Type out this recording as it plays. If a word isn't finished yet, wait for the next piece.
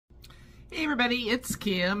Hey everybody, it's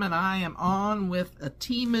Kim and I am on with a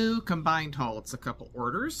Temu combined haul. It's a couple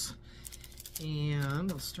orders and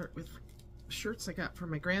I'll start with shirts I got for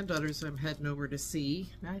my granddaughters I'm heading over to see.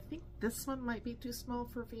 Now I think this one might be too small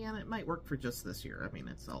for Vienna. It might work for just this year. I mean,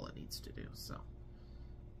 it's all it needs to do, so.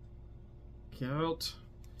 Cute.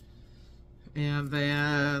 And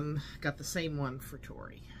then got the same one for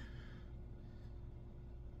Tori.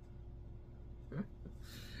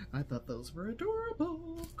 I thought those were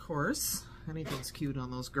adorable. Of course, anything's cute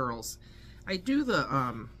on those girls. I do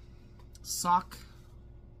the sock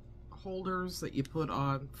holders that you put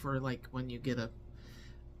on for like when you get a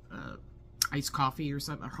iced coffee or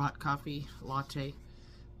something, a hot coffee latte.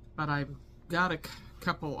 But I've got a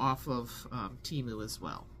couple off of Temu as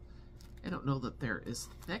well. I don't know that they're as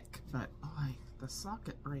thick, but the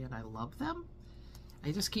socket brand, I love them.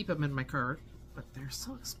 I just keep them in my car, but they're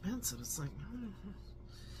so expensive. It's like...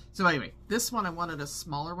 So anyway, this one I wanted a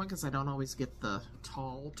smaller one because I don't always get the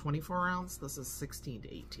tall 24 ounce. This is 16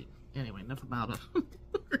 to 18. Anyway, enough about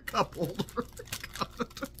a cup holder.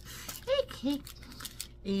 Okay.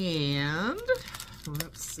 And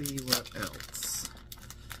let's see what else.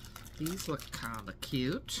 These look kind of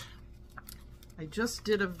cute. I just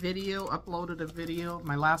did a video, uploaded a video.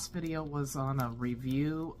 My last video was on a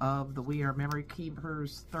review of the We Are Memory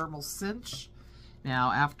Keepers Thermal Cinch.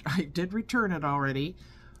 Now, after I did return it already,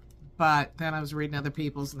 but then I was reading other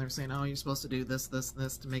people's and they're saying, oh, you're supposed to do this, this,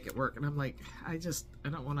 this to make it work. And I'm like, I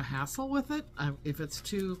don't want to hassle with it if it's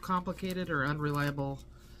too complicated or unreliable.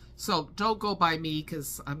 So don't go by me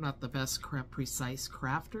because I'm not the best precise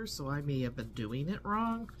crafter, so I may have been doing it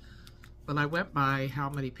wrong. But I went by how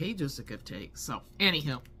many pages it could take. So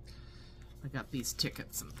anywho, I got these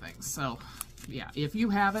tickets and things. So yeah, if you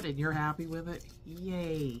have it and you're happy with it,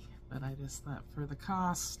 yay. But I just thought for the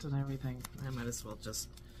cost and everything, I might as well just...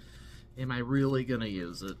 Am I really going to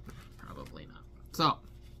use it? Probably not. So,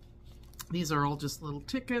 these are all just little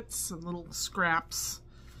tickets and little scraps.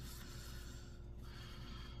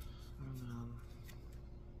 And,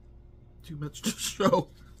 too much to show.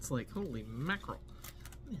 It's like, holy mackerel.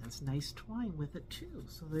 It has nice twine with it too.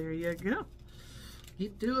 So there you go.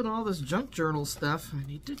 Keep doing all this junk journal stuff. I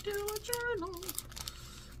need to do a journal.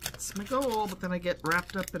 That's my goal, but then I get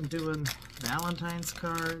wrapped up in doing Valentine's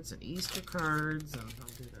cards and Easter cards, and I'll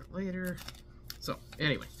do that later. So,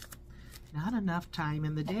 anyway, not enough time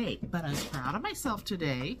in the day, but I was proud of myself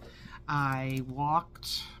today. I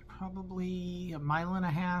walked probably 1.5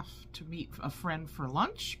 miles to meet a friend for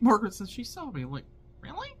lunch. Margaret says she saw me. I'm like,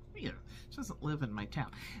 really? Yeah, she doesn't live in my town.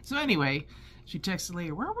 So anyway, she texted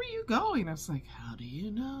later, where were you going? I was like, how do you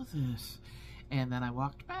know this? And then I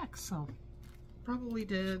walked back, so... Probably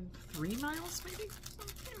did 3 miles, maybe? So,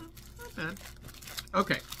 you know, not bad.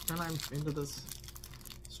 Okay, then I'm into this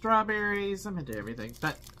strawberries. I'm into everything.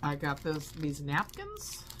 But I got these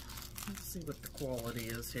napkins. Let's see what the quality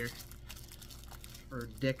is here. For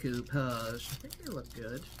decoupage. I think they look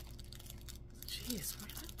good. Jeez,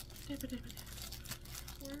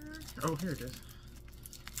 where? Oh, here it is.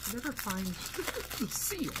 I never find the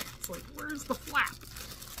seal. It's like, where's the flap?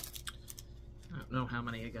 I don't know how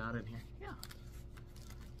many I got in here. Yeah.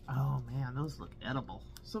 Oh man, those look edible.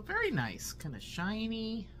 So very nice, kind of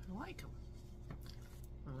shiny. I like them.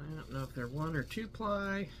 I don't know if they're 1 or 2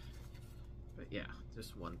 ply, but yeah,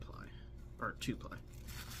 just 1 ply or 2 ply.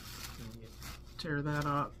 And you tear that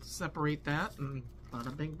out, separate that, and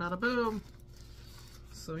bada bing, bada boom.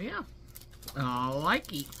 So yeah, I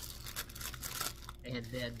like it. And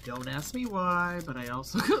then don't ask me why, but I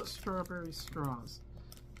also got strawberry straws.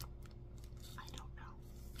 I don't know.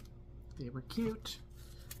 They were cute.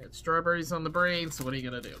 Had strawberries on the brain, so what are you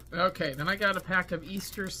gonna do? Okay, then I got a pack of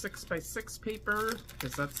Easter 6x6 paper,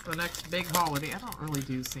 because that's the next big holiday. I don't really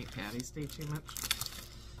do St. Patty's Day too much.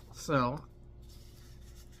 So,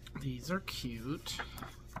 these are cute.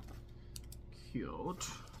 Cute.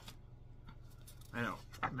 I don't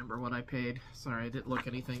remember what I paid. Sorry, I didn't look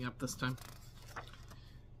anything up this time.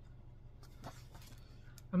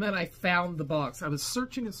 And then I found the box. I was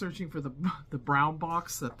searching and searching for the brown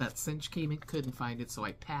box that cinch came in. Couldn't find it, so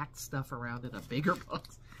I packed stuff around it, a bigger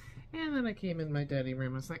box. And then I came in my daddy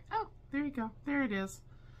room. I was like, oh, there you go. There it is.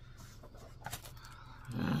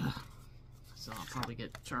 So I'll probably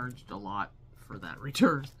get charged a lot for that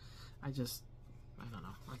return. I don't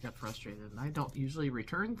know. I got frustrated. And I don't usually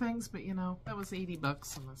return things, but you know, that was 80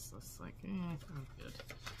 bucks. And it's just like, I'm good.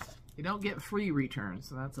 You don't get free returns,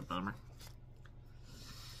 so that's a bummer.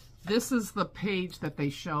 This is the page that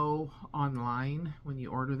they show online when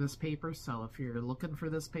you order this paper. So if you're looking for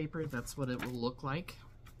this paper, that's what it will look like.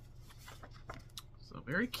 So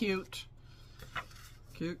very cute.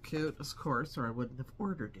 Cute, cute, of course, or I wouldn't have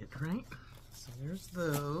ordered it, right? So there's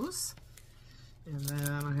those. And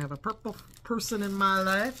then I have a purple person in my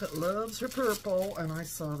life that loves her purple, and I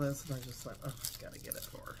saw this and I just thought, oh, I gotta get it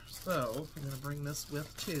for her. So I'm gonna bring this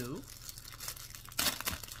with too.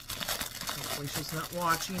 Hopefully she's not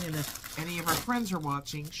watching, and if any of our friends are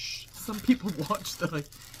watching, shh, some people watch that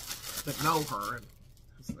know her, and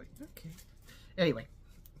I was like, okay. Anyway,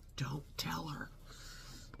 don't tell her.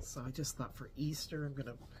 So I just thought for Easter I'm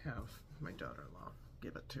gonna have my daughter-in-law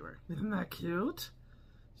give it to her. Isn't that cute?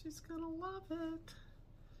 She's gonna love it.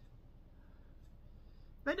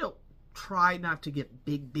 I don't try not to get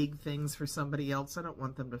big things for somebody else. I don't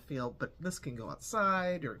want them to feel, but this can go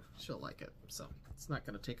outside, or she'll like it. So it's not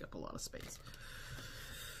gonna take up a lot of space.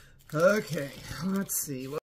 Okay, let's see.